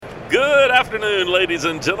Good afternoon, ladies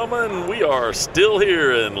and gentlemen. We are still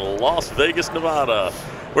here in Las Vegas, Nevada.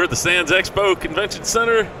 We're at the Sands Expo Convention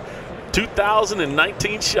Center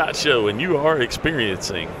 2019 SHOT Show, and you are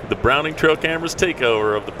experiencing the Browning Trail Cameras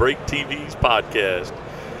takeover of the Break TV's podcast.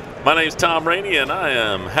 My name is Tom Rainey, and I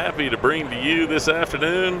am happy to bring to you this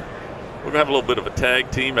afternoon, we're going to have a little bit of a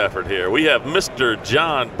tag team effort here. We have Mr.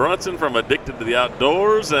 Jon Brunson from Addicted to the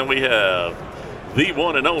Outdoors, and we have the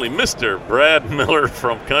one and only Mr. Brad Miller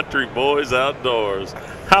from Country Boys Outdoors.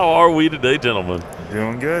 How are we today, gentlemen?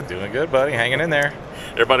 Doing good. Doing good, buddy. Hanging in there.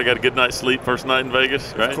 Everybody got a good night's sleep first night in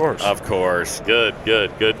Vegas, right? Of course. Of course. Good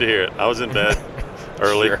to hear it. I was in bed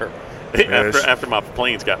early. Sure. After my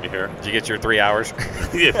planes got me here. Did you get your 3 hours?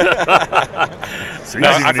 Yeah. No,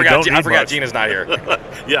 I forgot Gina's not here.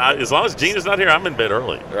 Yeah, as long as Gina's not here, I'm in bed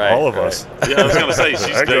early. Right, all of us. Yeah, I was going to say, she's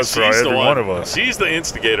every the one of us. She's the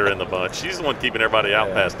instigator in the bunch. She's the one keeping everybody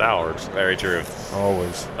out past hours. Very true.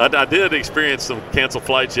 Always. I did experience some canceled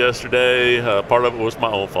flights yesterday. Part of it was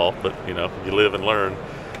my own fault, but, you live and learn.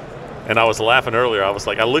 And I was laughing earlier. I was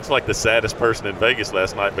like, I looked like the saddest person in Vegas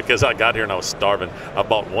last night because I got here and I was starving. I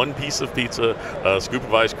bought one piece of pizza, a scoop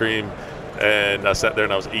of ice cream, and I sat there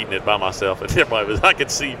and I was eating it by myself. And I could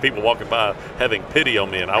see people walking by having pity on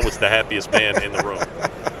me, and I was the happiest man in the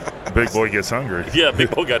room. Big boy gets hungry. Yeah, big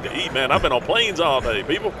boy got to eat, man. I've been on planes all day,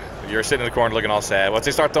 people. You're sitting in the corner looking all sad. Once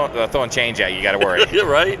they start throwing change at you, you got to worry. You're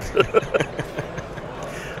right.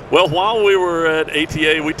 Well, while we were at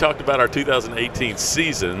ATA, we talked about our 2018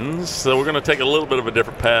 seasons, so we're going to take a little bit of a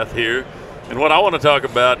different path here. And what I want to talk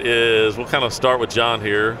about is, we'll kind of start with Jon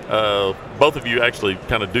here. Both of you actually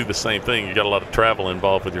kind of do the same thing. You got a lot of travel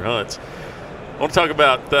involved with your hunts. I want to talk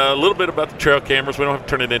about a little bit about the trail cameras. We don't have to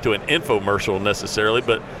turn it into an infomercial necessarily,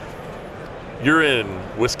 but you're in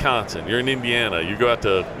Wisconsin, you're in Indiana, you go out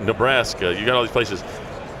to Nebraska, you got all these places.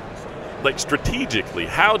 Like, strategically,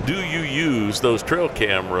 how do you use those trail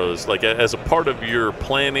cameras, like, as a part of your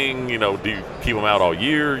planning? Do you keep them out all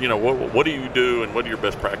year? What do you do, and what are your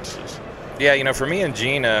best practices? Yeah, for me and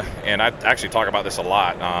Gina, and I actually talk about this a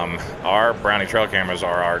lot, our Browning trail cameras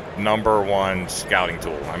are our #1 scouting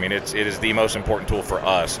tool. I mean, it is the most important tool for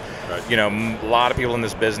us. Right. A lot of people in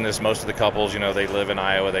this business, most of the couples, they live in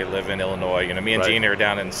Iowa, they live in Illinois. Me and Gina are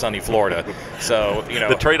down in sunny Florida. So,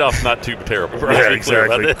 the trade-off's not too terrible. Right? Yeah,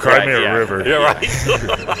 exactly. Cry me a river. Yeah,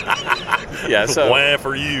 right. Yeah, so why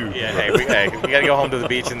for you? Yeah, hey, we got to go home to the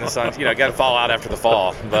beach in the sun. Got to fall out after the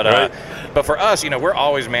fall. But but for us, we're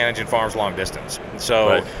always managing farms long distance.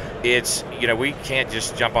 So it's, we can't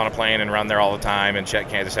just jump on a plane and run there all the time and check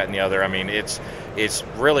this, that, and the other. I mean, it's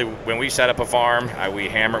really, when we set up a farm, we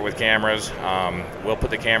hammer it with cameras. We'll put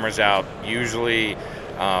the cameras out usually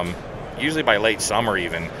by late summer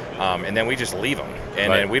even, and then we just leave them.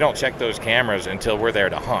 And then we don't check those cameras until we're there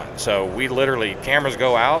to hunt. So we literally, cameras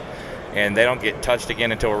go out, and they don't get touched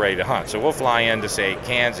again until we're ready to hunt. So we'll fly into, say,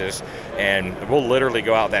 Kansas, and we'll literally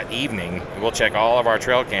go out that evening. We'll check all of our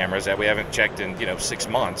trail cameras that we haven't checked in 6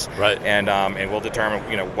 months. Right. And we'll determine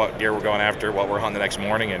what deer we're going after, what we're hunting the next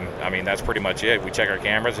morning, and I mean that's pretty much it. We check our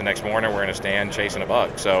cameras, the next morning we're in a stand chasing a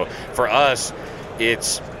buck. So for us,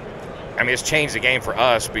 it's changed the game for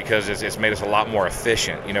us because it's made us a lot more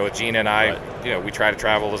efficient. With Gina and I, we try to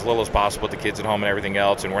travel as little as possible with the kids at home and everything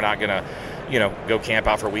else, and we're not gonna go camp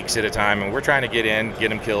out for weeks at a time, and we're trying to get in, get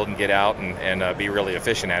them killed, and get out and be really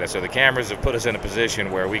efficient at it. So the cameras have put us in a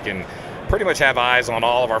position where we can pretty much have eyes on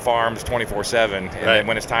all of our farms 24/7, and then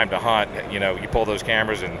when it's time to hunt, you pull those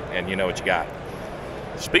cameras and you know what you got.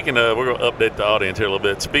 Speaking of, we're going to update the audience here a little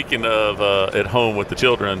bit. Speaking of at home with the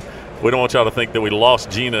children, we don't want y'all to think that we lost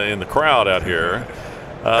Gina in the crowd out here.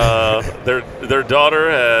 Their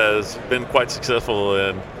daughter has been quite successful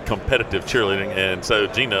in competitive cheerleading, and so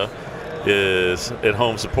Gina is at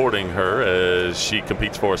home supporting her as she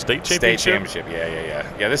competes for a state championship.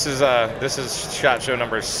 Yeah. This is SHOT Show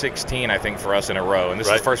number 16, I think, for us in a row, and this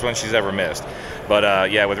is the first one she's ever missed.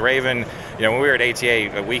 But with Raven, when we were at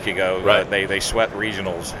ATA a week ago, they swept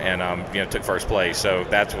regionals and took first place. So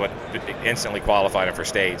that's what instantly qualified them for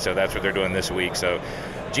state. So that's what they're doing this week. So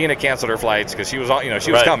Gina canceled her flights because she was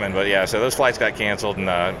was coming, but so those flights got canceled, and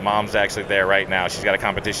Mom's actually there right now. She's got a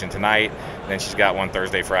competition tonight, and then she's got one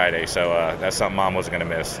Thursday, Friday. So that's something Mom wasn't going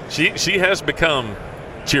to miss. She has become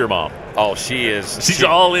cheer mom. Oh, she is. She's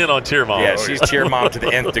all in on cheer mom. Yeah, she's cheer mom to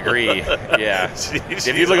the nth degree. Yeah. If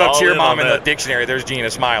you look up cheer mom in the dictionary, there's Gina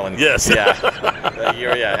smiling. Yes.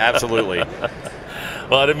 Yeah, absolutely.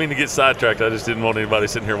 Well, I didn't mean to get sidetracked. I just didn't want anybody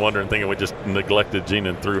sitting here wondering, thinking we just neglected Gina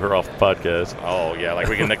and threw her off the podcast. Oh, yeah, like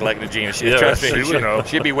we can neglect Gina. Trust me,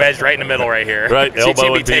 she'd be wedged right in the middle right here. Right, She'd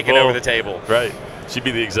be taking over the table. Right. She'd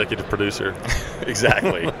be the executive producer.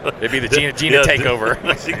 Exactly. It'd be the Gina Takeover.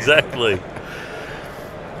 Exactly.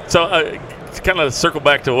 So to kind of circle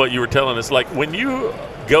back to what you were telling us, like when you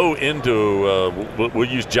go into, we'll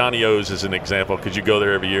use Johnny O's as an example because you go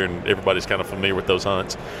there every year and everybody's kind of familiar with those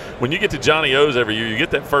hunts. When you get to Johnny O's every year, you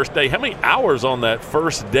get that first day. How many hours on that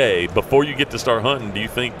first day before you get to start hunting do you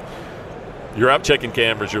think you're out checking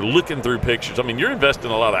cameras, you're looking through pictures? I mean, you're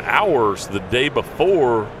investing a lot of hours the day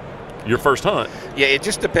before your first hunt. Yeah, it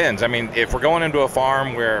just depends. I mean, if we're going into a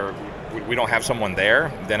farm where we don't have someone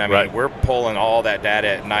there, then I mean, we're pulling all that data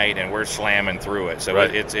at night and we're slamming through it. So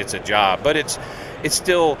it's a job, but it's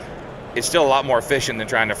still a lot more efficient than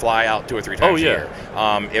trying to fly out 2 or 3 times a year.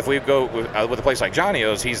 If we go with a place like Johnny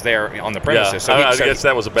O's, he's there on the premises. Yeah, I guess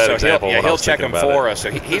that was a bad example. He'll check them for us.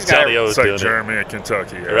 So he's got it's like Jeremy in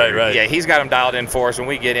Kentucky. Right. Yeah, he's got them dialed in for us. When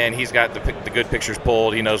we get in, he's got the good pictures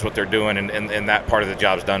pulled. He knows what they're doing, and that part of the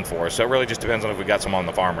job's done for us. So it really just depends on if we got someone on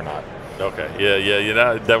the farm or not. Okay.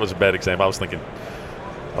 Yeah. That was a bad example. I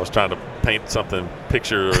was trying to paint something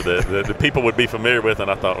picture that the people would be familiar with,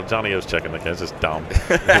 and I thought, well, Johnny O's checking the cameras. It's dumb.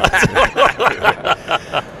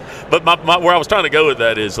 But where I was trying to go with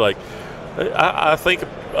that is, like, I think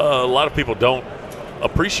a lot of people don't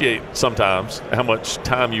appreciate sometimes how much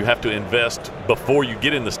time you have to invest before you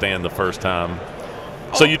get in the stand the first time.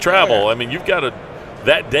 So you travel. I mean, you've got to,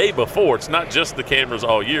 that day before, it's not just the cameras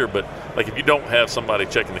all year, but like if you don't have somebody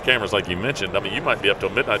checking the cameras like you mentioned, I mean, you might be up till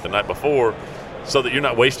midnight the night before, so that you're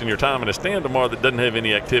not wasting your time in a stand tomorrow that doesn't have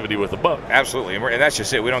any activity with a buck. Absolutely, and that's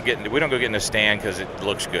just it. We don't go get in a stand because it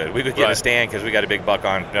looks good. We go get in a stand because we got a big buck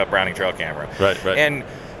on Browning trail camera. Right. And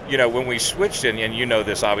when we switched in, and you know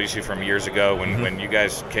this obviously from years ago when you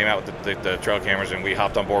guys came out with the trail cameras and we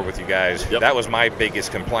hopped on board with you guys, that was my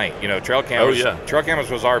biggest complaint. Trail cameras. Trail cameras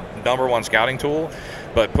was our #1 scouting tool.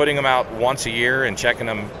 But putting them out once a year and checking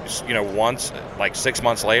them, once, like 6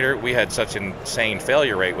 months later, we had such an insane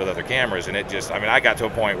failure rate with other cameras. And it just, I mean, I got to a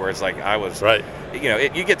point where it's like I was,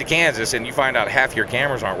 you get to Kansas and you find out half your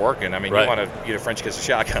cameras aren't working. I mean, you want to French kiss a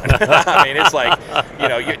shotgun. I mean, it's like,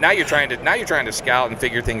 now you're trying to scout and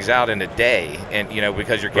figure things out in a day, and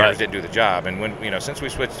because your cameras didn't do the job. And when since we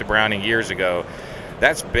switched to Browning years ago,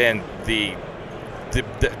 that's been the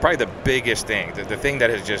probably the biggest thing, the thing that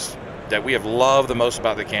has just. That we have loved the most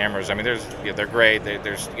about the cameras. I mean, they're great.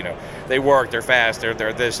 They work. They're fast. They're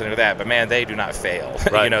this and they're that. But man, they do not fail.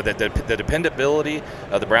 The dependability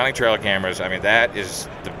of the Browning trail cameras. I mean, that is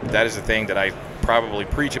the thing that I probably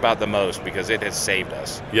preach about the most because it has saved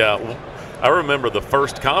us. Yeah, well, I remember the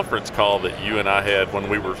first conference call that you and I had when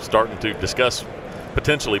we were starting to discuss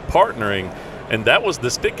potentially partnering, and that was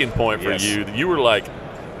the sticking point for you. You were like,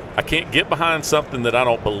 I can't get behind something that I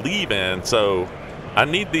don't believe in, so I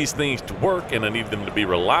need these things to work, and I need them to be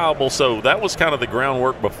reliable. So that was kind of the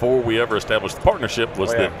groundwork before we ever established the partnership,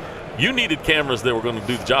 was that you needed cameras that were going to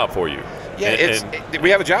do the job for you. Yeah, we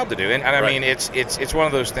have a job to do, and I mean, it's one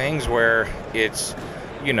of those things where it's,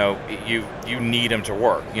 you need them to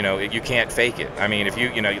work. You can't fake it. I mean, if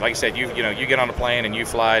you like I said, you get on a plane and you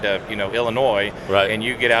fly to Illinois, and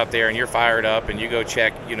you get out there and you're fired up and you go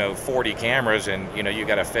check 40 cameras and you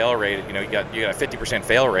got a fail rate. You got a 50%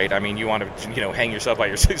 fail rate. I mean, you want to hang yourself by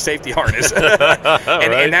your safety harness,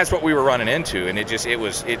 and that's what we were running into. And it just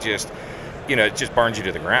burns you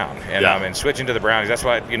to the ground. And and switching to the Brownies, that's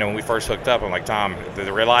why when we first hooked up, I'm like, Tom,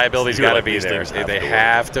 the reliability's got to be there. They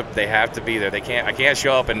have to be there. I can't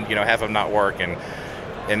show up and have them not work.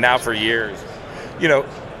 And now for years,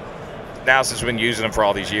 now since we've been using them for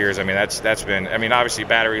all these years, I mean that's been, I mean, obviously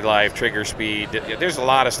battery life, trigger speed. There's a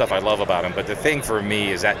lot of stuff I love about them, but the thing for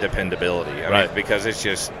me is that dependability. I mean, because it's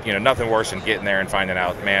just nothing worse than getting there and finding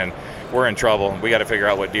out, man, we're in trouble. We got to figure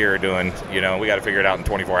out what deer are doing. We got to figure it out in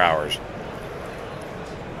 24 hours.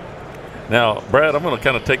 Now, Brad, I'm going to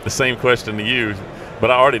kind of take the same question to you,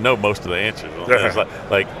 but I already know most of the answers.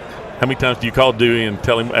 Like, how many times do you call Dewey and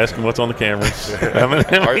ask him what's on the cameras?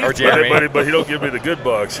 or Jeremy. But he don't give me the good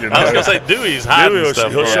bucks. I was going to say Dewey's hiding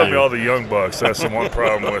stuff. He'll show me all the young bucks. That's the one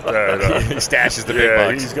problem with that. He stashes the big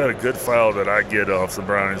bucks. He's got a good file that I get off the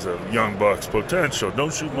Brownies of young bucks potential.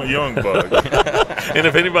 Don't shoot my young buck. And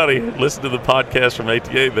if anybody listened to the podcast from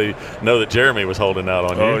ATA, they know that Jeremy was holding out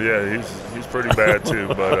on you. Oh yeah, he's pretty bad too.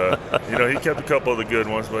 But he kept a couple of the good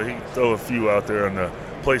ones, but he throw a few out there in the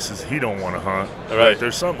places he don't want to hunt. Like,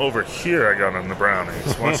 there's something over here I got on the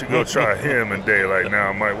Brownies. Why don't you go try him in daylight? Now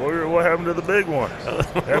I'm like, what happened to the big one?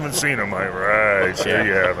 Haven't seen him. Like, right, sure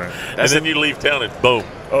you haven't. And then you leave town and boom.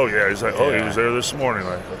 Oh yeah, he's like, he was there this morning.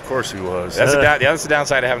 Like, of course he was. That's the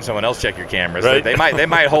downside of having someone else check your cameras. Right? They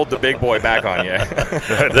might hold the big boy back on you.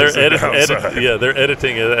 They're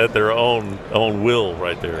editing it at their own will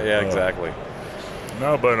right there. Yeah, exactly.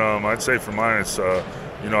 No, but I'd say for mine, it's I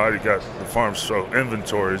got the farm, so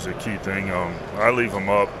inventory is a key thing. I leave them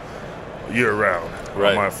up year round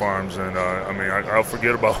on my farms, and I'll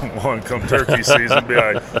forget about one come turkey season, be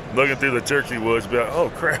like looking through the turkey woods, be like, oh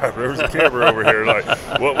crap, there was a camera over here, like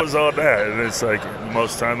what was all that? And it's like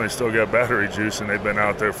most time they still got battery juice, and they've been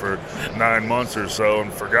out there for 9 months or so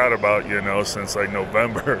and forgot about since like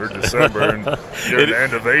November or December, and you're at the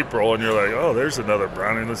end of April, and you're like, oh, there's another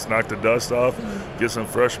brownie, let's knock the dust off, get some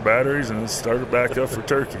fresh batteries, and start it back up for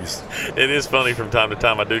turkeys. It is funny from time to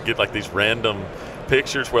time. I do get like these random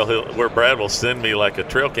pictures where Brad will send me like a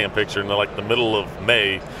trail cam picture in like the middle of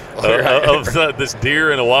May of this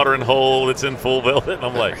deer in a watering hole that's in full velvet, and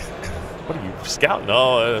I'm like, what are you scouting?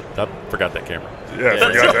 Oh, I forgot that camera. Yeah, I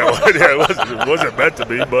forgot that one. Yeah, it wasn't meant to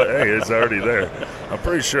be, but hey, it's already there. I'm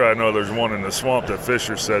pretty sure I know there's one in the swamp that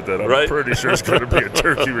Fisher said that I'm pretty sure it's going to be a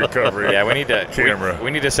turkey recovery. Yeah, we need to camera.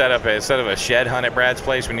 We need to set up instead of a shed hunt at Brad's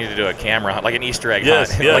place, we need to do a camera hunt, like an Easter egg hunt,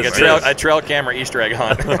 like a trail camera Easter egg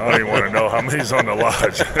hunt. I don't even want to know how many's on the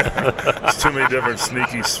lodge. There's too many different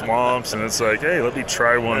sneaky swamps, and it's like, hey, let me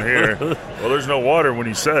try one here. Well, there's no water when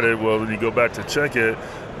you set it. Well, when you go back to check it,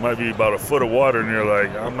 might be about a foot of water, and you're like,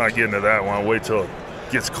 I'm not getting to that one. I'll wait till it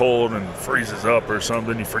gets cold and freezes up or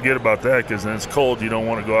something. You forget about that because then it's cold. You don't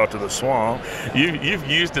want to go out to the swamp. You've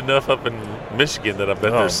used enough up in Michigan that I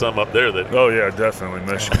bet there's some up there that. Oh yeah, definitely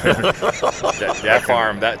Michigan.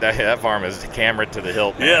 that farm is camera to the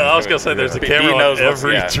hilt. Man. Yeah, I was gonna say there's a camera on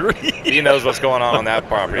every tree. He knows what's going on that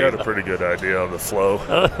property. We had a pretty good idea of the flow.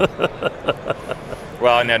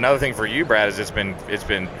 Well, and another thing for you, Brad, is it's been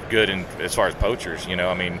good as far as poachers.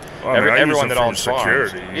 Everyone that owns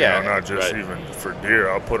security, farms, not just even for deer.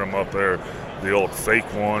 I'll put them up there, the old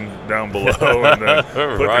fake one down below, and then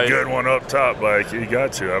put the good one up top. Like you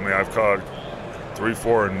got to. I've caught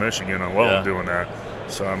 3-4 in Michigan alone doing that.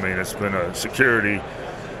 So it's been a security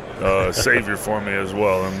savior for me as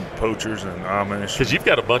well, and poachers and Amish. Because you've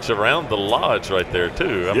got a bunch around the lodge right there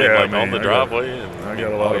too. On the driveway. I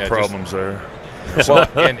got a lot of problems there. Well,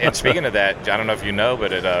 and speaking of that, I don't know if you know,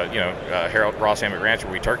 but at Harold Ross Hammock Ranch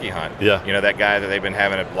where we turkey hunt, that guy that they've been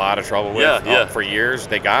having a lot of trouble with for years,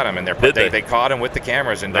 they got him, and they caught him with the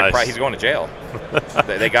cameras, and he's going to jail.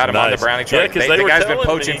 They got him on the brownie truck. The guy's been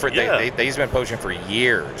poaching he's been poaching for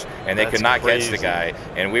years, and they could not catch the guy.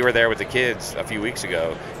 And we were there with the kids a few weeks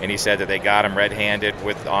ago, and he said that they got him red-handed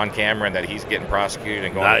on camera, and that he's getting prosecuted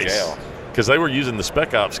and going to jail. Because they were using the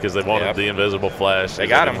spec ops because they wanted the invisible flash. They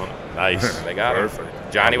got him. Nice. They got him.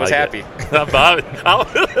 Johnny was happy.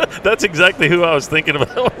 That's exactly who I was thinking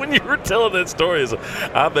about when you were telling that story.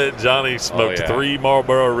 I bet Johnny smoked 3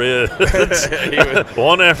 Marlboro Reds,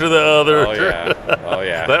 one after the other. Oh,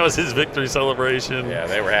 yeah. That was his victory celebration. Yeah,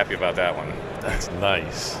 they were happy about that one. That's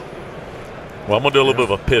nice. Well, I'm going to do a little bit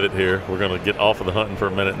of a pivot here. We're going to get off of the hunting for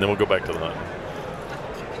a minute, and then we'll go back to the hunting.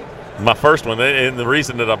 My first one, and the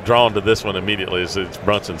reason that I'm drawn to this one immediately is it's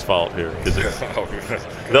Brunson's fault here.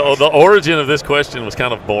 The origin of this question was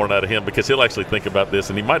kind of born out of him because he'll actually think about this,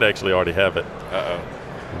 and he might actually already have it. Uh-oh.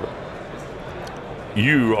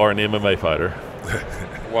 You are an MMA fighter.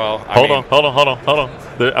 Well, hold on.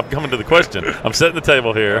 I'm coming to the question. I'm setting the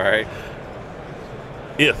table here. All right.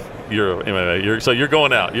 If you're MMA, you're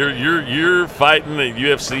going out. You're fighting at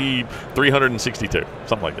UFC 362,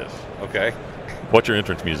 something like this. Okay. What's your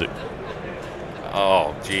entrance music?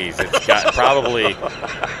 Oh, geez. It's got probably...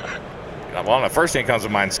 Well, the first thing that comes to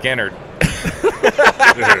mind, Skinner.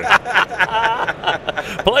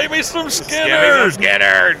 Play me some Skinner.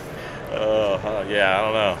 Skinner. Yeah, I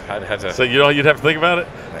don't know. I'd have to... So you'd have to think about it?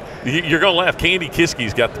 You're going to laugh. Candy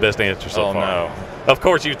Kiski's got the best answer so far. No. Of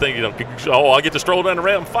course you think, I get to stroll down the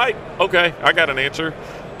ramp and fight? Okay, I got an answer.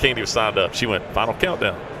 Candy was signed up. She went, Final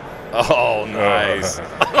Countdown. Oh, nice.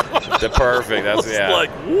 The perfect. That's like,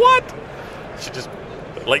 what? She just,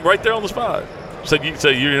 like, right there on the spot. So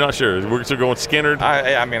you're not sure? We're still going Skinner?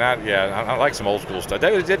 I like some old school stuff.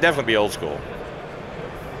 It'd definitely be old school.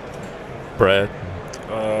 Brad?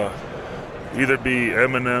 Either be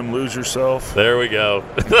Eminem, Lose Yourself. There we go.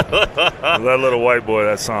 That little white boy,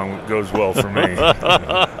 that song goes well for me.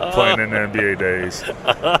 Playing in NBA days.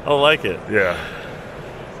 I like it. Yeah.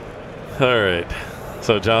 All right.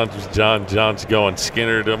 So John's going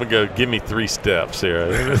Skinner. I'm gonna go. Give me 3 steps here.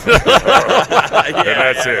 And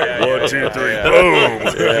that's it. 1, 2, 3, boom.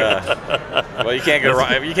 Yeah. Well, you can't go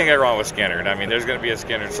wrong. You can't go wrong with Skinner. I mean, there's gonna be a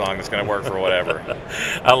Skinner song that's gonna work for whatever.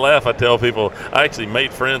 I laugh. I tell people I actually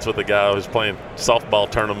made friends with the guy who was playing softball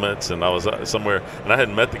tournaments, and I was somewhere, and I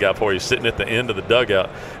hadn't met the guy before. He was sitting at the end of the dugout,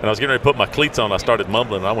 and I was getting ready to put my cleats on. I started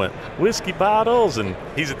mumbling. And I went, "Whiskey bottles," and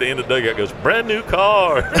he's at the end of the dugout. Goes, "Brand new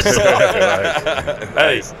car."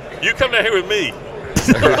 Hey, you come down here with me.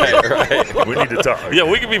 Right. We need to talk. Yeah,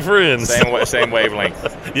 we can be friends. Same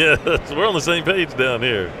wavelength. Yeah, we're on the same page down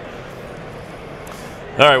here.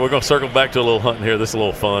 All right, we're going to circle back to a little hunting here. This is a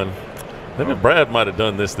little fun. Maybe Brad might have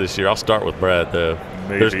done this year. I'll start with Brad, though.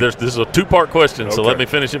 Maybe. This is a two-part question, so Okay. let me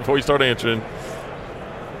finish it before you start answering.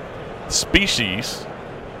 Species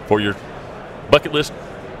for your bucket list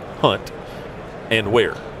hunt and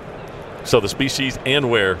where. So the species and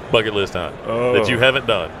where bucket list hunt that you haven't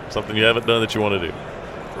done, something you haven't done that you want to do.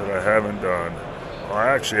 That I haven't done. Well, I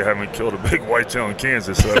actually haven't killed a big whitetail in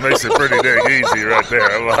Kansas, so that makes it pretty dang easy right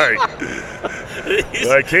there.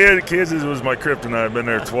 Like Kansas was my kryptonite. I've been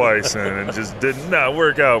there twice, and it just did not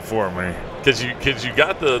work out for me. Because you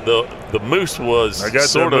got the moose was I got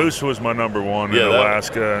sort the of, moose was my number one in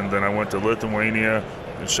Alaska, and then I went to Lithuania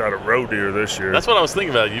and shot a roe deer this year. That's what I was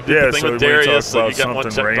thinking about. You did the thing so with we Darius, talked so about you got one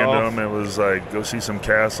something checked random. off. It was like go see some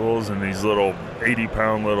castles and these little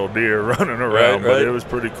 80-pound little deer running around. But Right. it was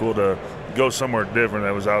pretty cool to go somewhere different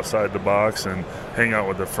that was outside the box and hang out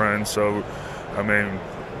with a friend. So, I mean,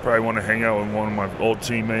 probably want to hang out with one of my old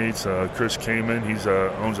teammates, Chris Kamen. He's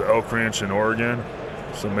owns an elk ranch in Oregon.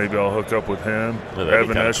 So maybe I'll hook up with him.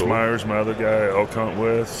 Evan Eschmeyer's my other guy I elk hunt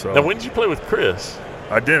with. So. Now, when did you play with Chris?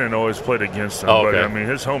 I didn't always played against him, okay. but I mean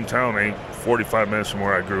his hometown ain't 45 minutes from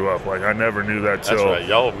where I grew up. Like I never knew that till That's right.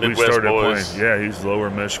 Y'all we Midwest started boys. playing. Yeah, he's lower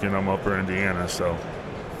Michigan. I'm upper Indiana. So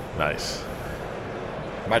Nice.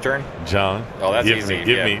 My turn? John. Oh, that's give easy. Me,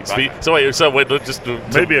 give me. Speed. So wait, let's just do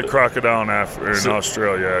maybe a crocodile in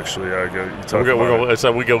Australia. Actually, I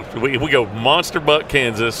go. We go monster buck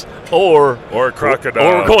Kansas or a crocodile,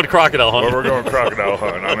 or we're going crocodile hunting. Or we're going crocodile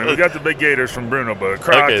hunting. I mean, we got the big gators from Bruno, but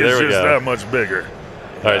croc is just that much bigger.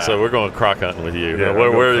 All right, so we're going croc hunting with you. Yeah,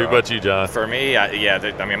 where about you, John? For me,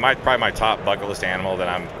 probably my top bucket list animal that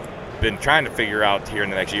I'm been trying to figure out here in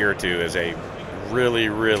the next year or two is a really,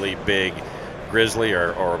 really big grizzly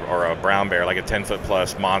or a brown bear, like a 10-foot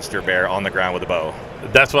plus monster bear on the ground with a bow.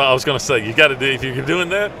 That's what I was going to say. You got to do, if you're doing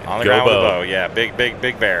that, on the ground with a bow. Yeah, big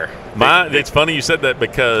bear. It's funny you said that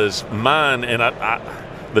because mine, and I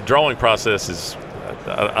the drawing process is,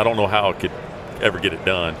 I don't know how I could ever get it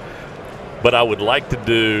done. But I would like to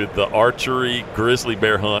do the archery grizzly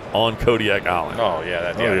bear hunt on Kodiak Island. Oh,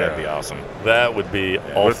 yeah, that'd be awesome. That would be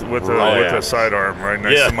awesome. With a sidearm right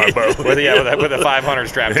next to my bow. with a 500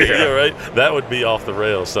 strapped to yeah, right? That would be off the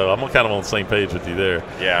rails. So I'm kind of on the same page with you there.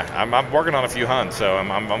 Yeah, I'm working on a few hunts, so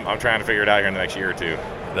I'm trying to figure it out here in the next year or two.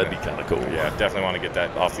 That'd be kind of cool. Yeah, definitely want to get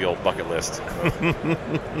that off the old bucket list.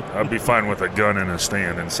 I'd be fine with a gun in a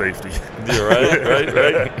stand and safety. You're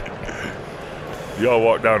right. Y'all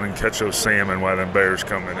walk down and catch those salmon while them bears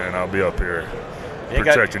coming in. I'll be up here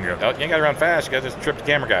protecting you. You ain't got to run fast. You got to trip the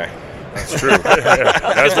camera guy. That's true.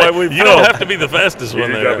 That's why we. You don't have to be the fastest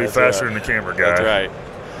one there. You got to be faster than the camera guy. That's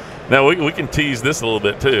right. Now we can tease this a little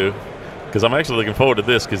bit too, because I'm actually looking forward to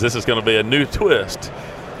this because this is going to be a new twist.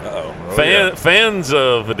 Fans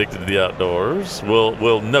of Addicted to the Outdoors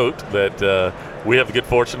will note that we have the good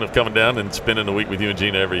fortune of coming down and spending a week with you and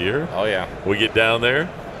Gina every year. Oh yeah. We get down there.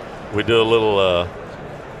 We do a little.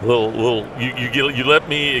 You let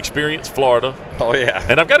me experience Florida. Oh yeah.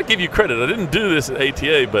 And I've got to give you credit. I didn't do this at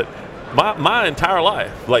ATA, but my entire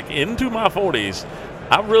life, like into my 40s,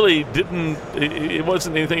 I really didn't. It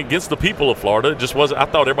wasn't anything against the people of Florida. It just wasn't. I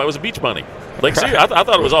thought everybody was a beach bunny. Like, seriously, I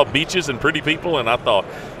thought it was all beaches and pretty people, and I thought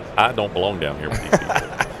I don't belong down here with these people.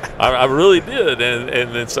 I really did,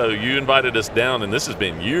 and then so you invited us down, and this has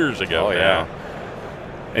been years ago now.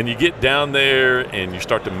 And you get down there and you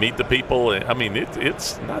start to meet the people. And I mean,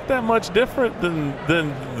 it's not that much different than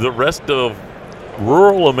the rest of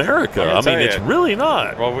rural America. I mean, it's really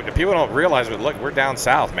not. Well, people don't realize, but look, we're down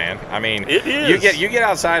south, man. I mean, it is. You get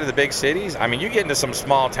outside of the big cities. I mean, you get into some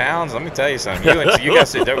small towns. Let me tell you something. You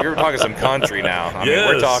guys, you're talking some country now. I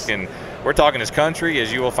mean, we're talking as country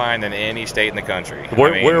as you will find in any state in the country.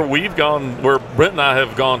 Where we've gone, where Brent and I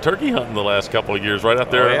have gone turkey hunting the last couple of years, right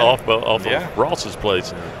out there off of Ross's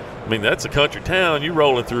place. I mean, that's a country town you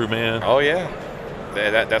rolling through, man. Oh yeah,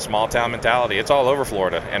 that small town mentality. It's all over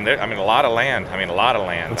Florida, and a lot of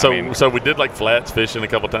land. So we did like flats fishing a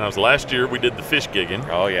couple times. Last year we did the fish gigging.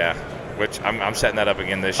 Oh yeah. Which I'm setting that up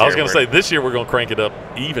again this year. I was going to say this year we're going to crank it up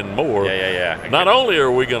even more. Yeah. Not only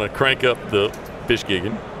are we going to crank up the fish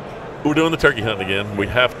gigging, we're doing the turkey hunting again. We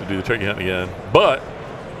have to do the turkey hunting again. But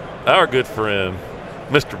our good friend,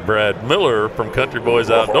 Mr. Brad Miller from Country Boys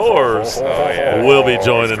Outdoors will be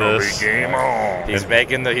joining us. Game on. He's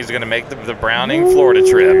going to make the Browning, Florida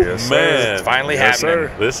trip. Yes, man, it's finally happening.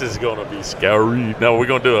 Sir. This is going to be scary. Now we're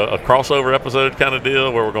going to do a crossover episode kind of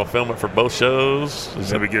deal where we're going to film it for both shows.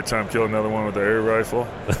 Maybe get time to kill another one with the air rifle.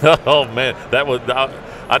 Oh man, that was.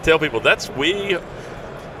 I tell people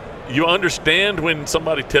you understand when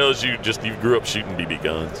somebody tells you just you grew up shooting BB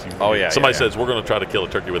guns. Somebody says we're going to try to kill a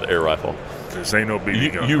turkey with an air rifle. This ain't no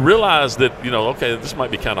BB gun. You realize that, okay, this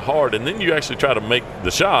might be kind of hard, and then you actually try to make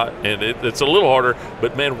the shot, and it's a little harder.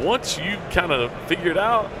 But, man, once you kind of figure it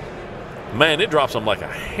out, man, it drops them like a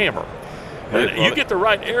hammer. You get the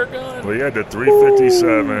right air gun. Well, you had the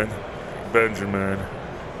 357 Benjamin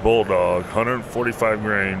Bulldog, 145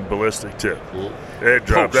 grain ballistic tip. It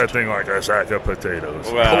dropped that thing like a sack of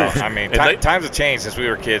potatoes. Well, I mean, times have changed since we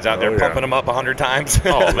were kids out there pumping them up 100 times.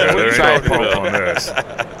 Oh, man, there ain't no pump on this.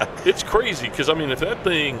 It's crazy because, I mean, if that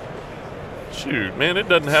thing, shoot, man, it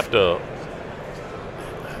doesn't have to.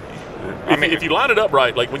 If you line it up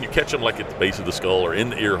right, like when you catch them like at the base of the skull or in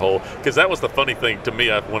the ear hole, because that was the funny thing to me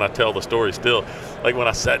when I tell the story still. Like when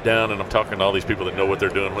I sat down and I'm talking to all these people that know what they're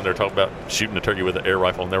doing when they're talking about shooting a turkey with an air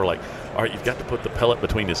rifle, and they were like, all right, you've got to put the pellet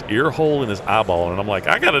between his ear hole and his eyeball. And I'm like,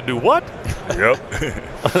 I got to do what? Yep.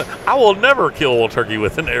 I will never kill a turkey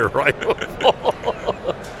with an air rifle.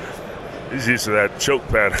 He's used to that choke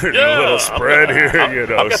pattern, a little spread here.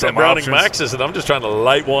 I've got that Browning Maxis, and I'm just trying to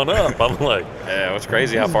light one up. I'm like, yeah, it's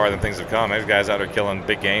crazy how far things have come. There's guys out there killing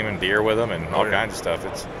big game and deer with them and all kinds of stuff.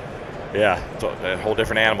 It's a whole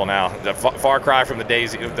different animal now. The far cry from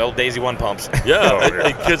the old Daisy 1 pumps. Yeah,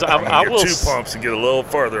 because I will get 2 pumps and get a little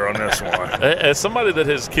further on this one. As somebody that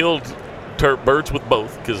has killed birds with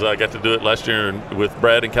both, because I got to do it last year with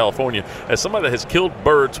Brad in California, as somebody that has killed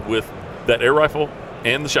birds with that air rifle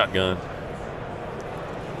and the shotgun,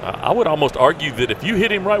 I would almost argue that if you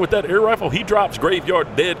hit him right with that air rifle, he drops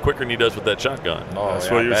graveyard dead quicker than he does with that shotgun. That's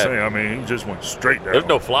what you're saying. I mean, he just went straight down. There's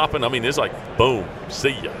no flopping. I mean, it's like, boom,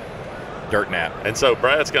 see ya. Dirt nap. And so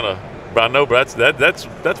Brad's going to – I know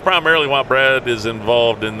that's primarily why Brad is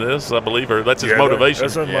involved in this, I believe, or that's his motivation.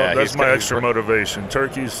 That's my extra motivation.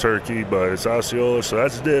 Turkey's turkey, but it's Osceola, so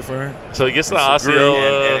that's different. So he gets the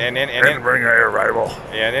Osceola. And bring an air rifle.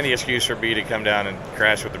 Yeah, and any excuse for B to come down and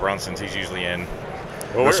crash with the Brunsons, he's usually in.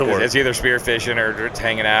 Well, it's either spearfishing or it's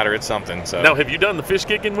hanging out or it's something. So now, have you done the fish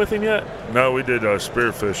gigging with him yet? No, we did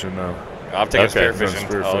spearfishing though. I've taken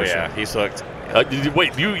spearfishing. Oh yeah, he's hooked.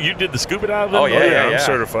 You did the scuba diving? Oh yeah, I'm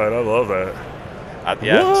certified. I love that.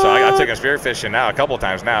 So I took him spearfishing now a couple of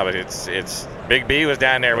times now, but it's Big B was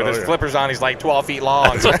down there with his flippers on. He's like 12 feet long.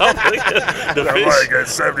 I'm like at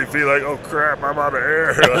 70 feet, like, oh crap, I'm out of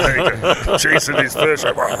air, like chasing these fish.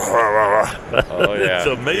 Oh yeah, it's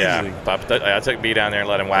amazing. Yeah. I took B down there and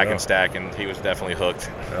let him whack and stack, and he was definitely hooked.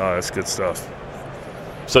 Oh, that's good stuff.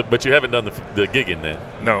 So, but you haven't done the gigging then?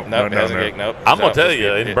 Nope. Nope. I'm gonna tell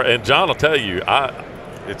you, and John will tell you, I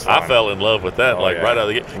fell in love with that, right out of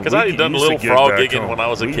the gate. Because I had done a little frog gigging when I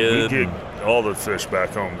was a kid. We gigged all the fish back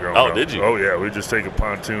home growing up. Oh, did you? Oh, yeah. We just take a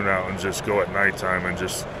pontoon out and just go at nighttime and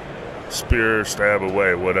just spear, stab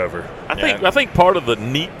away, whatever. I think part of the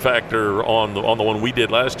neat factor on the one we did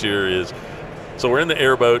last year is, so we're in the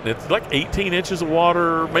airboat, and it's like 18 inches of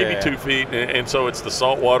water, maybe 2 feet, and so it's the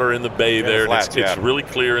salt water in the bay there. Flats, it's really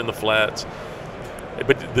clear in the flats.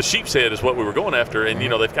 But the sheep's head is what we were going after, and,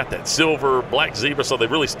 they've got that silver black zebra, so they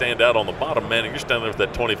really stand out on the bottom, man, and you're standing there with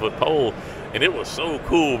that 20-foot pole, and it was so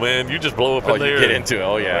cool, man. You just blow up in there. You get into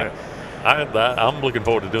it, I'm looking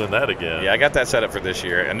forward to doing that again. Yeah, I got that set up for this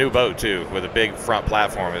year. A new boat, too, with a big front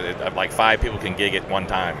platform. Like 5 people can gig at one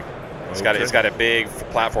time. It's got a big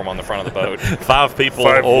platform on the front of the boat. 5 people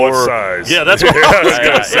what size? Yeah, that's what I was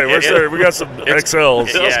going to say. We got some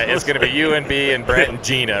XLs. Yeah, it's going to be you and B and Brett and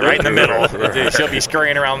Gina right in the middle. She'll be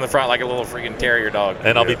scurrying around the front like a little freaking terrier dog.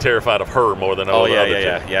 And I'll be terrified of her more than I will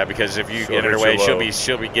yeah. Because if you get in her way, she'll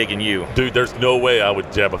be gigging you. Dude, there's no way I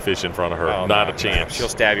would jab a fish in front of her. Not a chance. She'll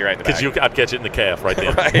stab you right in the back. Because I'd catch it in the calf right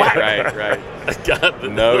then. right. God,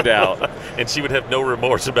 no doubt. And she would have no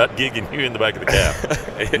remorse about gigging you in the back of the calf.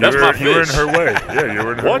 That's my fish. You were in her way. Yeah, you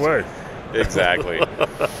were in her way. Exactly.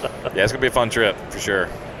 Yeah, it's going to be a fun trip for sure.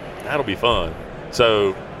 That'll be fun.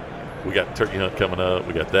 So we got turkey hunt coming up.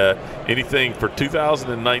 We got that. Anything for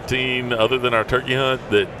 2019 other than our turkey hunt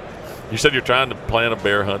that you said you're trying to plan a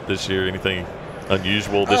bear hunt this year? Anything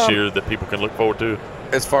unusual this year that people can look forward to?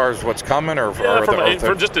 As far as what's coming, or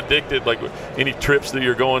for just addicted, like any trips that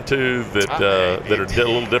you're going to that are a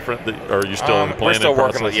little different, or are you still in the planning We're still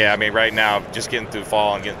working. process? I mean, right now, just getting through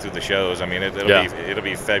fall and getting through the shows. I mean, it'll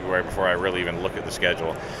be February before I really even look at the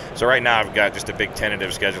schedule. So right now, I've got just a big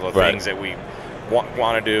tentative schedule of things that we want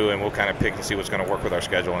to do, and we'll kind of pick and see what's going to work with our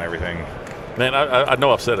schedule and everything. Man, I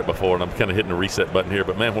know I've said it before, and I'm kind of hitting the reset button here,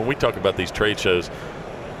 but man, when we talk about these trade shows,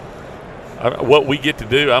 what we get to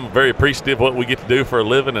do, I'm very appreciative of what we get to do for a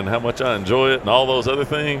living and how much I enjoy it and all those other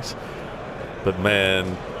things. But,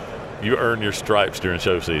 man, you earn your stripes during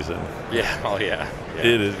show season. Yeah,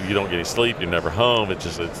 It is. You don't get any sleep. You're never home. It's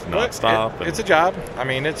nonstop. It's a job. I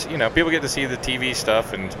mean, it's people get to see the TV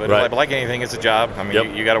stuff, but right. like anything, it's a job. I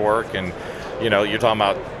mean, you got to work, and you're talking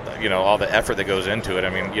about all the effort that goes into it. I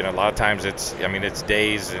mean, a lot of times it's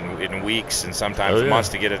days and weeks and sometimes months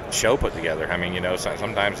to get a show put together. I mean,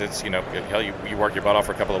 sometimes it's hell, you work your butt off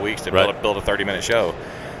for a couple of weeks to build a 30-minute show.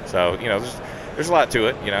 So there's a lot to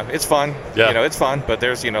it. It's fun. Yeah. It's fun, but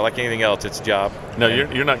there's like anything else, it's a job. No,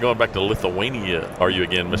 you're not going back to Lithuania, are you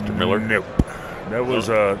again, Mr. Miller? Nope. That was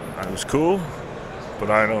it was cool,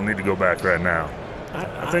 but I don't need to go back right now.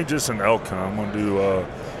 I think just an elk hunt. I'm gonna do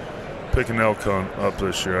pick an elk hunt up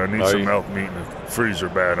this year. I need some elk meat in the freezer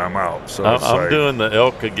bad. I'm out. So I'm doing the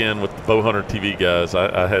elk again with the Bow Hunter TV guys.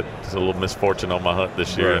 I had a little misfortune on my hunt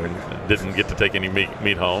this year and didn't get to take any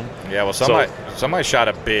meat home. Yeah, well, somebody shot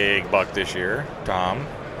a big buck this year, Tom.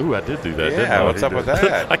 Ooh, I did do that. Yeah, what's up with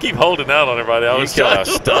that? I keep holding out on everybody. You killed a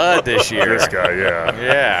stud this year. This guy,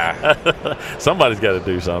 yeah. Somebody's got to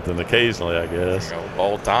do something occasionally, I guess.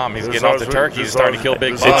 Old Tom, he's getting off the turkey. He's starting to kill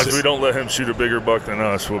big bucks. As long as we don't let him shoot a bigger buck than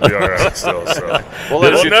us, we'll be all right still. So. We'll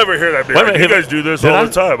never hear that. You guys do this all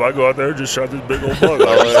the time. I go out there and just shot this big old buck.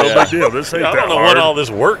 It's no big deal. This ain't that hard. I don't know what all this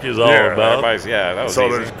work is all about. That was all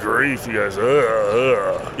easy. this grief. You guys,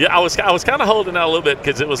 Yeah, I was kind of holding out a little bit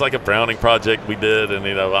because it was like a Browning project we did,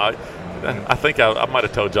 and I think I might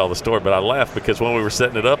have told y'all the story, but I laughed because when we were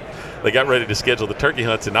setting it up, they got ready to schedule the turkey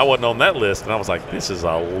hunts, and I wasn't on that list. And I was like, this is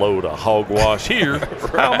a load of hogwash here.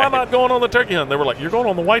 How am I not going on the turkey hunt? They were like, you're going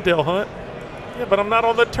on the whitetail hunt? Yeah, but I'm not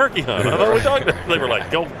on the turkey hunt. I know what we're talking about. They were like,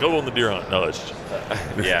 go on the deer hunt. No, it's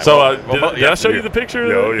yeah. So did I show you the picture?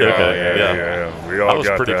 Oh, yeah. Okay. Yeah. We all I was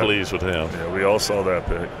pretty pleased with him. Yeah, we all saw that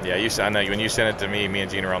pic. Yeah, I know when you sent it to me and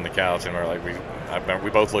Gene were on the couch, and we were like, we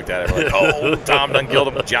both looked at it. We're like, oh, Tom done killed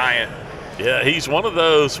a giant. Yeah, he's one of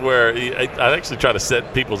those where I actually try to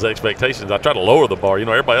set people's expectations. I try to lower the bar.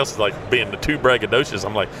 Everybody else is like being too braggadocious.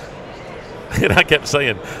 I'm like, and I kept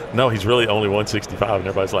saying, no, he's really only 165. And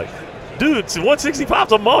everybody's like, dude,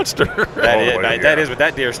 165's a monster. That is, but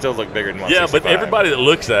that deer still looked bigger than 165. Yeah, but everybody that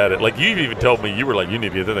looks at it, like you've even told me, you were like, you need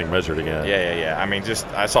to get that thing measured again. Yeah. I mean,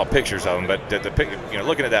 I saw pictures of him, but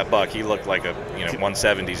looking at that buck, he looked like a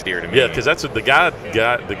 170s deer to me. Yeah, because that's what the guy,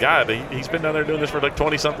 he's been down there doing this for like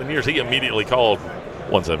 20-something years. He immediately called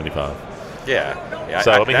 175. Yeah.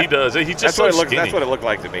 So he does. He's just so skinny. That's what it looked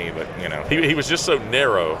like to me, but he was just so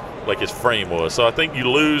narrow, like his frame was. So I think you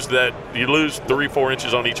lose 3-4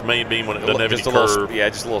 inches on each main beam when it doesn't have any curve.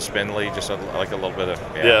 Just a little spindly, just like a little bit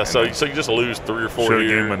of. So you just lose 3 or 4 Should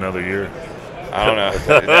years. give him another year. I don't know.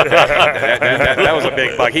 that was a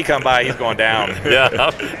big buck. He come by, he's going down. Yeah.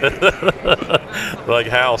 Like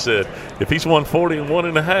Hal said, if he's 140 and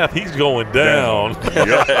 1.5, he's going down.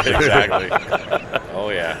 Yep. Exactly. Oh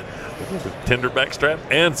yeah. Tender back strap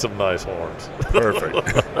and some nice horns.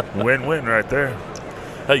 Perfect. Win-win right there.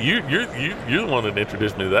 Hey, you're the one that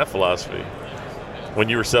introduced me to that philosophy when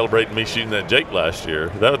you were celebrating me shooting that Jake last year.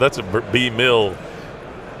 That's a B mill.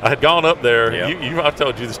 I had gone up there. Yep. I've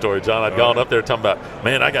told you the story, John. I'd gone up there talking about,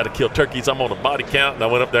 man, I got to kill turkeys. I'm on a body count. And I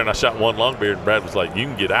went up there and I shot one longbeard. And Brad was like, you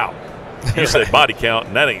can get out. You said body count,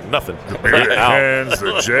 and that ain't nothing. Bearded hens,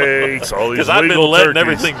 the Jakes, all these because I've been letting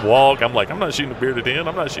turkeys. everything walk. I'm like, I'm not shooting a bearded hen.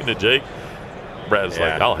 I'm not shooting a Jake. Brad was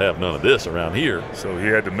like, I'll have none of this around here. So he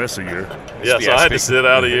had to miss a year. Yeah, so I had to sit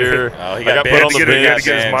out a year. He got put on the bench. He had to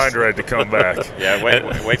get his mind right to come back. Yeah,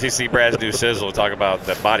 wait till you see Brad's new sizzle. Talk about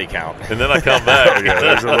that body count. And then I come back. Yeah,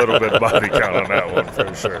 there's a little bit of body count on that one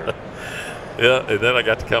for sure. Yeah, and then I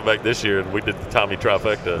got to come back this year, and we did the Tommy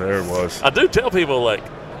trifecta. There it was. I do tell people, like,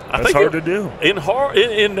 that's hard to do. In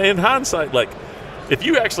hindsight, like, if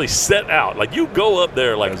you actually set out, like you go up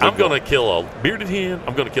there, like I'm going to kill a bearded hen,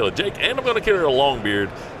 I'm going to kill a Jake, and I'm going to kill a longbeard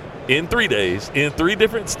in 3 days in 3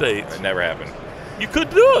 different states. It never happened. You could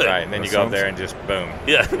do it. Right, and then you go up there and just boom.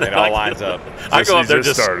 Yeah. It all lines up. I go up there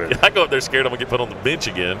started. I go up there scared I'm going to get put on the bench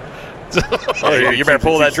again. You better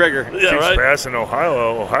pull that trigger. Yeah, right. Passing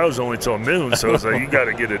Ohio. Ohio's only till noon, so it's like you got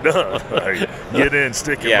to get it done. Like, get in,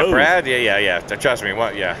 stick and move. Brad. Yeah. Trust me.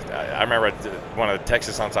 I remember one of the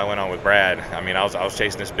Texas hunts I went on with Brad. I mean, I was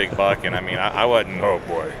chasing this big buck, and I mean, I wasn't. Oh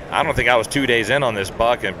boy. I don't think I was 2 days in on this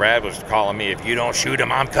buck, and Brad was calling me, "If you don't shoot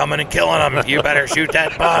him, I'm coming and killing him. You better shoot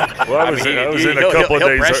that buck." Well, I was in a couple of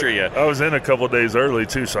days. Pressure you. I was in a couple of days early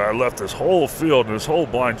too, so I left this whole field and this whole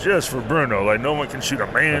blind just for Bruno. Like no one can shoot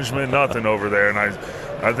a management, nothing over there. And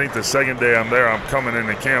I think the second day I'm there, I'm coming in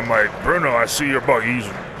the camp like, Bruno, I see your buck. He's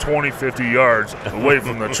 20, 50 yards away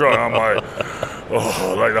from the truck. I'm like,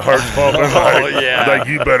 Oh, like the heart's pumping. Like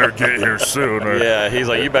you better get here soon. Yeah, he's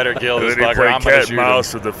like, you better kill this fucker. Then he played cat and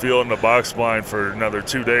mouse at the field in the box blind for another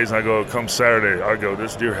 2 days, and I go, come Saturday, I go,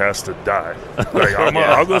 this deer has to die. Like,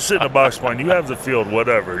 I'll go sit in the box blind. You have the field,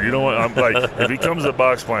 whatever. You know what? I'm like, if he comes to the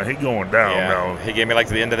box blind, he going down now. He gave me like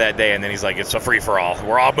to the end of that day, and then he's like, it's a free-for-all.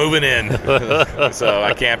 We're all moving in. So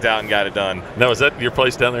I camped out and got it done. Now, is that your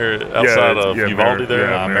place down there outside of Uvalde there?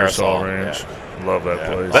 Marisol Ranch. Yeah. Love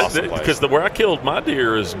that place. Awesome place. Because where I killed my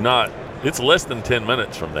deer is not, it's less than 10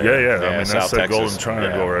 minutes from there. Yeah. I mean, that's that Texas. Golden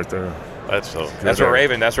Triangle right there. That's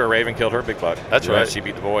where Raven killed her big buck. That's right. She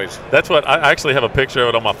beat the boys. That's what I actually have a picture of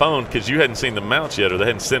it on my phone because you hadn't seen the mounts yet, or they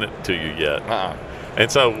hadn't sent it to you yet.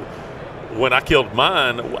 And so when I killed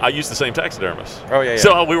mine, I used the same taxidermist. Oh, yeah.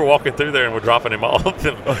 So we were walking through there and we're dropping him off.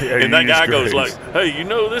 And that guy goes like, hey, you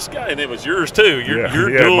know this guy? And it was yours too. Your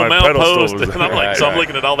dual mount post. And I'm like, so I'm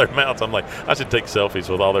looking at all their mounts. I'm like, I should take selfies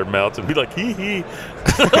with all their mounts and be like, hee hee.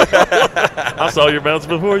 I saw your mounts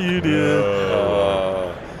before you did.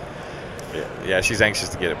 Yeah, she's anxious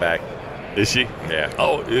to get it back. Is she? Yeah.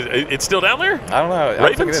 Oh, it's still down there? I don't know.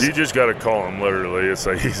 Ravens? You just got to call him literally. It's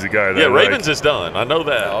like he's the guy that. Yeah, Ravens is done. I know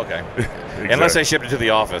that. Oh, okay. Exactly. Unless they shipped it to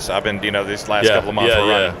the office. I've been, these last couple of months we're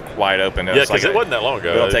running wide open. Yeah, because it wasn't that long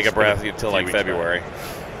ago. We don't take a breath until like February.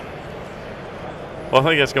 Well, I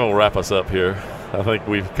think that's going to wrap us up here. I think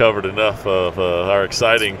we've covered enough of our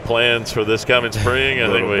exciting plans for this coming spring. I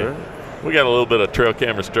think we got a little bit of trail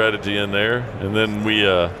camera strategy in there, and then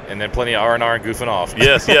and then plenty of R&R and goofing off.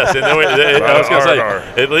 Yes, and then I was going to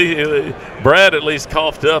say, at least Brad at least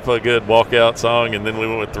coughed up a good walkout song, and then we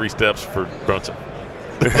went with 3 steps for Brunson.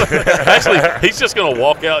 Actually, he's just going to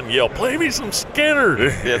walk out and yell, "Play me some Skinner."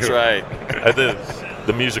 That's right. And then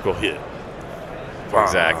the musical hit.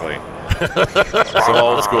 Exactly. Some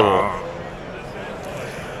old school.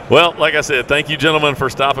 Well, like I said, thank you, gentlemen, for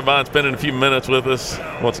stopping by and spending a few minutes with us.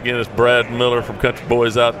 Once again, it's Brad Miller from Country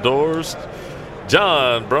Boys Outdoors.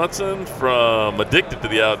 Jon Brunson from Addicted to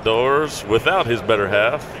the Outdoors without his better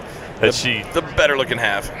half. The better-looking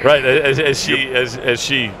half. Right, as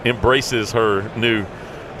she embraces her new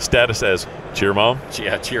status as cheer mom.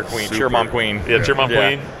 Yeah, cheer queen, cheer mom queen. Yeah, cheer mom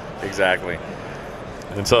queen. Exactly.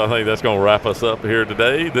 And so I think that's going to wrap us up here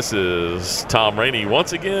today. This is Tom Rainey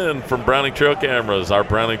once again from Browning Trail Cameras, our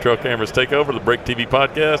Browning Trail Cameras Takeover, the Break TV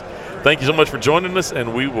podcast. Thank you so much for joining us,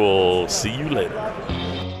 and we will see you later.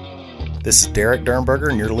 This is Derek Dernberger,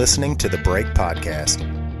 and you're listening to the Break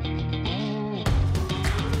Podcast.